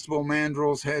adjustable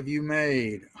mandrels have you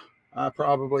made? I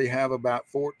probably have about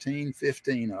 14,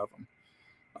 15 of them.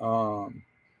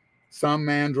 Some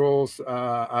mandrels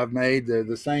I've made, they're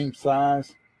the same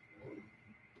size.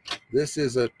 This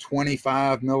is a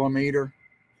 25 millimeter.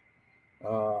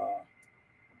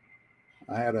 I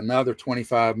had another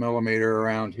 25 millimeter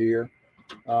around here.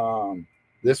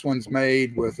 This one's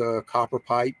made with a copper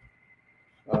pipe.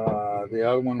 The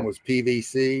other one was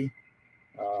PVC.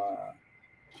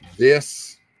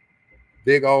 This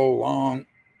big old long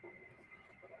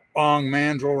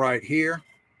mandrel right here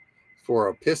for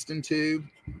a piston tube,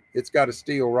 it's got a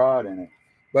steel rod in it,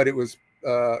 but it was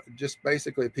just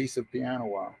basically a piece of piano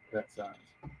wire that size.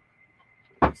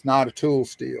 It's not a tool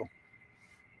steel.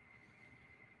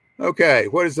 Okay,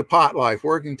 what is the pot life?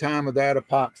 Working time of that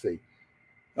epoxy?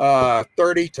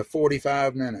 30 to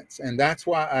 45 minutes. And that's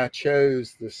why I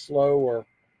chose the slower.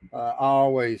 I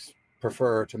always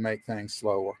prefer to make things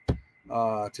slower,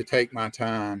 to take my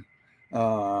time.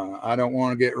 I don't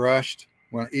want to get rushed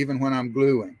even when I'm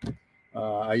gluing.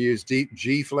 I use deep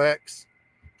G-Flex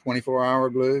 24-hour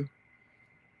glue.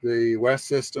 The West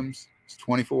Systems, it's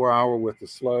 24-hour with the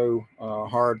slow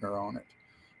hardener on it.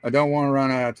 I don't want to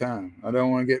run out of time. I don't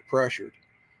want to get pressured,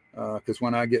 because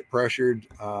when I get pressured,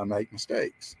 I make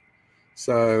mistakes.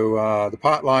 So the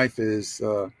pot life is,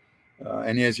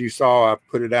 and as you saw, I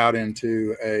put it out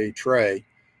into a tray,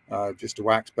 just a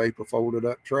wax paper folded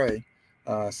up tray,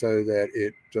 so that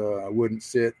it wouldn't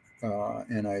sit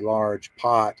in a large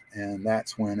pot, and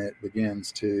that's when it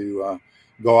begins to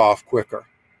go off quicker.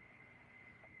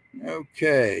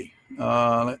 Okay,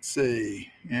 let's see.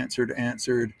 Answered.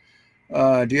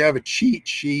 Do you have a cheat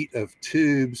sheet of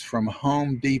tubes from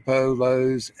Home Depot,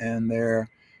 Lowe's, and their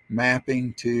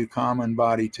mapping to common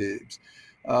body tubes,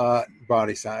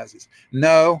 body sizes?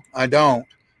 No, I don't,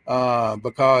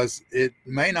 because it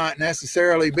may not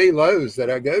necessarily be Lowe's that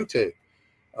I go to.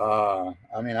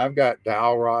 I mean, I've got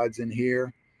dowel rods in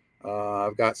here.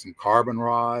 I've got some carbon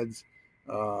rods,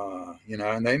 you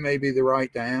know, and they may be the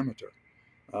right diameter.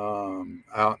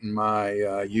 Out in my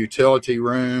utility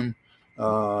room,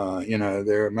 you know,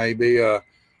 there may be a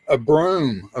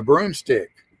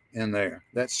broomstick in there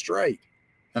that's straight,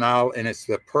 and it's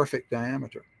the perfect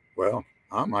diameter. Well,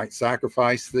 I might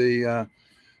sacrifice the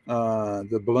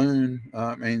broom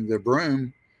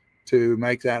to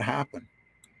make that happen.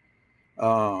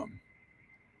 So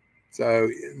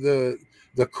the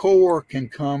core can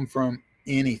come from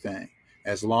anything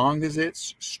as long as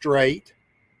it's straight,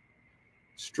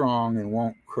 strong, and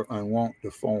won't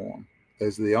deform.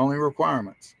 Those are the only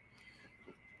requirements.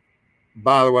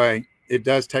 By the way, it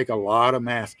does take a lot of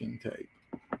masking tape,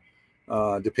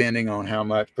 depending on how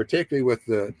much, particularly with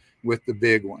the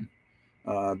big one.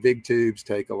 Big tubes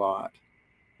take a lot.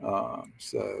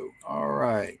 So, all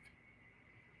right.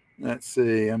 Let's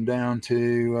see. I'm down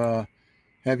to,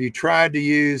 have you tried to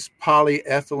use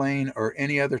polyethylene or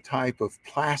any other type of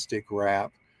plastic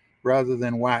wrap rather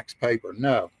than wax paper?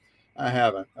 No, I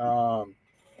haven't.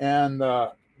 And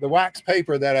the wax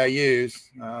paper that I use,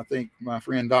 I think my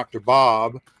friend Dr.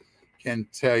 Bob can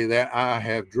tell you that. I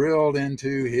have drilled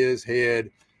into his head,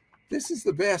 this is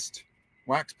the best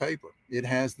wax paper. it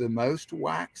has the most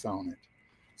wax on it.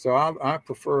 So I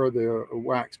prefer the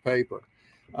wax paper.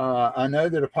 I know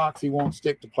that epoxy won't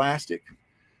stick to plastic,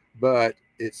 but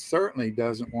it certainly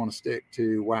doesn't want to stick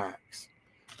to wax.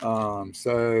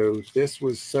 So this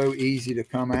was so easy to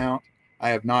come out. I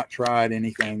have not tried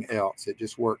anything else. It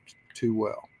just worked too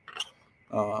well.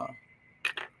 All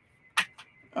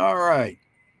right.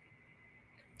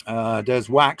 Does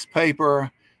wax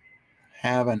paper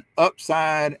have an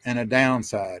upside and a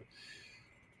downside?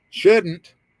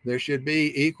 Shouldn't. There should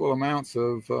be equal amounts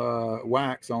of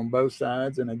wax on both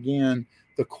sides. And again,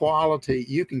 the quality,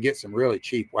 you can get some really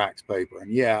cheap wax paper.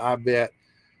 And yeah, I bet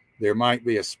there might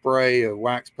be a spray of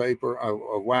wax paper,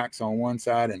 of wax on one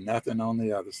side and nothing on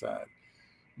the other side.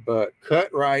 But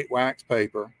cut right wax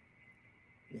paper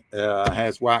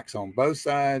has wax on both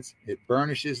sides. It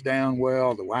burnishes down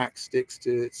well. The wax sticks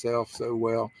to itself so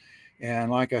well.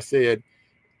 And like I said,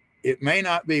 it may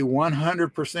not be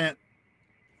 100%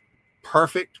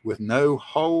 perfect with no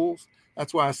holes.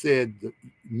 That's why I said the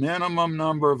minimum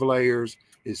number of layers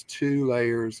is 2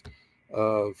 layers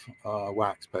of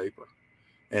wax paper.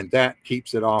 And that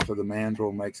keeps it off of the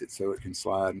mandrel, makes it so it can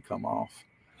slide and come off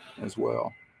as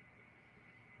well.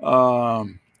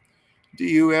 Do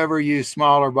you ever use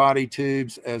smaller body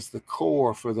tubes as the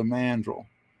core for the mandrel?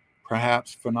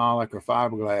 Perhaps phenolic or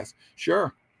fiberglass?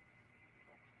 Sure.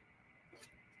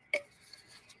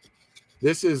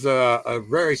 This is a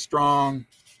very strong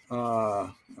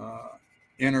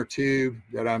inner tube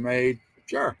that I made.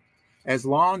 Sure. As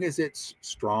long as it's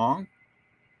strong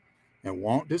and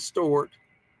won't distort,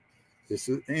 this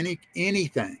is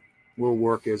anything will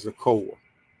work as a core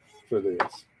for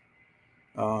this.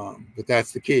 But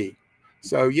that's the key.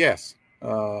 So yes,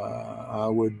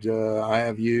 I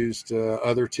have used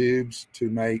other tubes to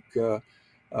make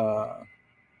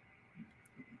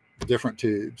different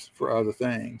tubes for other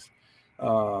things.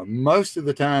 Most of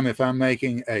the time, if I'm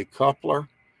making a coupler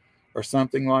or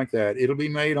something like that, it'll be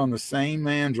made on the same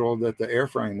mandrel that the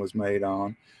airframe was made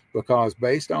on, because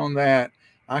based on that,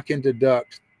 I can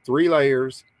deduct 3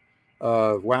 layers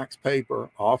of wax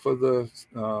paper off of the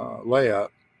layup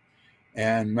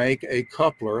and make a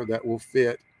coupler that will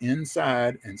fit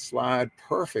inside and slide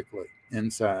perfectly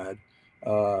inside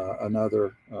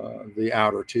the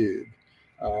outer tube.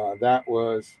 That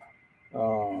was,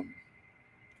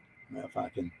 if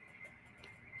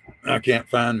I can't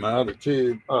find my other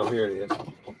tube. Oh, here it is.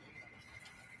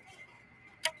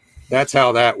 That's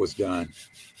how that was done.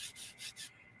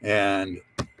 And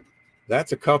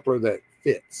that's a coupler that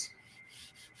fits.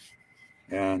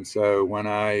 And so when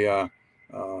I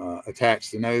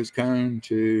attach the nose cone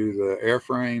to the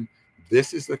airframe,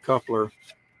 this is the coupler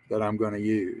that I'm going to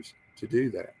use to do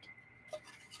that.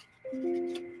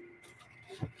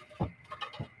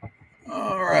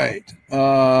 All right.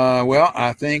 Well,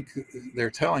 I think they're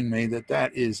telling me that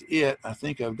that is it. I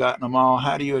think I've gotten them all.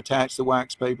 How do you attach the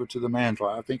wax paper to the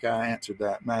mandrel? I think I answered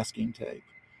that. Masking tape.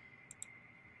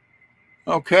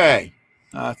 Okay.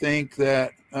 I think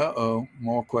that,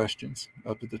 more questions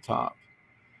up at the top.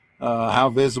 How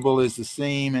visible is the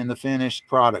seam in the finished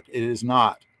product? It is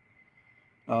not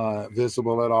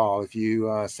visible at all if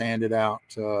you sand it out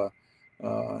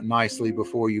nicely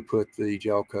before you put the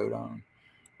gel coat on.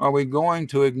 Are we going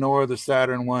to ignore the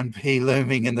Saturn 1B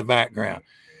looming in the background?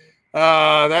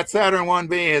 That Saturn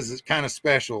 1B is kind of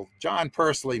special. John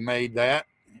Pursley made that.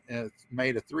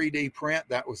 Made a 3D print.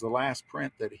 That was the last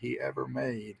print that he ever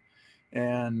made.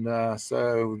 And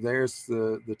so there's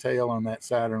the tail on that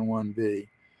Saturn 1B.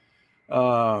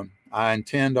 I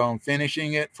intend on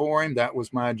finishing it for him. That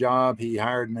was my job. He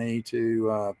hired me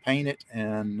to paint it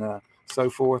and so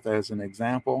forth as an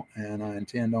example. And I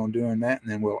intend on doing that.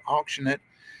 And then we'll auction it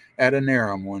at a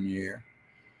Nerum one year.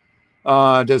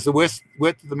 Does the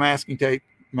width of the masking tape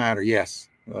matter? Yes.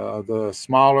 The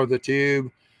smaller the tube,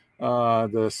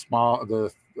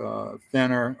 the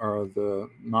thinner or the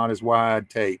not as wide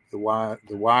tape. The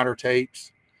wider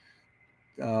tapes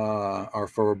are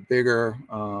for bigger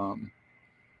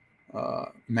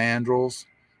mandrels.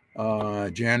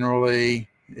 Generally,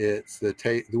 it's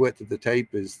the width of the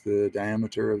tape is the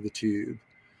diameter of the tube,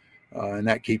 and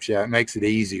that keeps you out. It makes it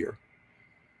easier.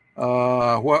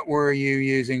 What were you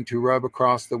using to rub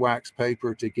across the wax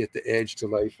paper to get the edge to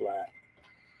lay flat?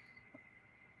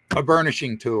 A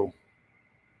burnishing tool,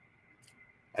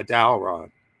 a dowel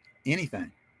rod,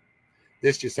 anything.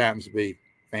 This just happens to be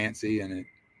fancy and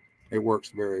it works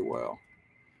very well.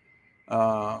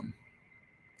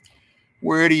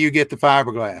 Where do you get the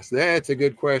fiberglass? That's a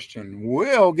good question.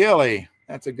 Will Gilly,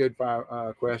 that's a good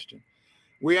question.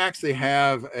 We actually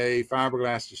have a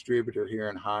fiberglass distributor here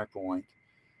in High Point.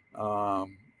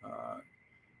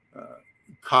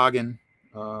 Coggin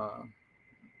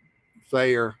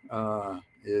Thayer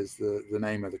is the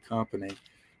name of the company.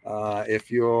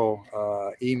 If you'll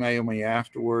email me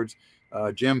afterwards,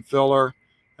 Jim Filler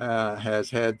has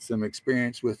had some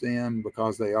experience with them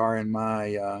because they are in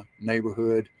my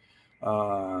neighborhood.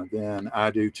 Then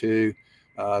I do too.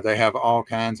 They have all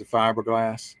kinds of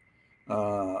fiberglass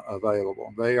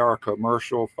available. They are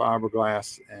commercial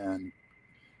fiberglass and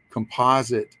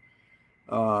composite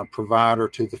provider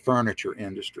to the furniture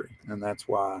industry, and that's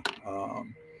why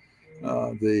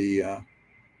the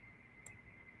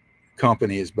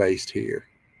company is based here.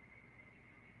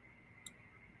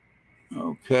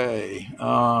 Okay.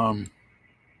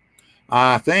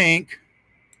 I think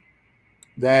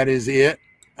that is it.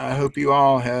 I hope you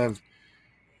all have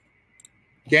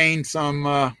gained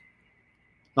some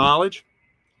knowledge,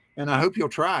 and I hope you'll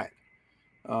try it.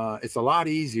 It's a lot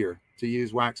easier to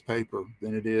use wax paper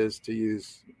than it is to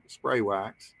use spray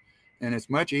wax, and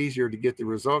it's much easier to get the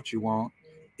results you want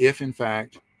if, in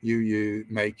fact, you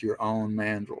make your own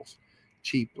mandrels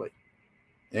cheaply.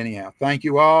 Anyhow, thank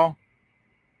you all,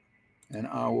 and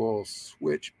I will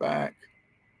switch back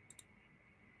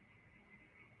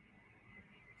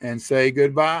and say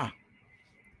goodbye.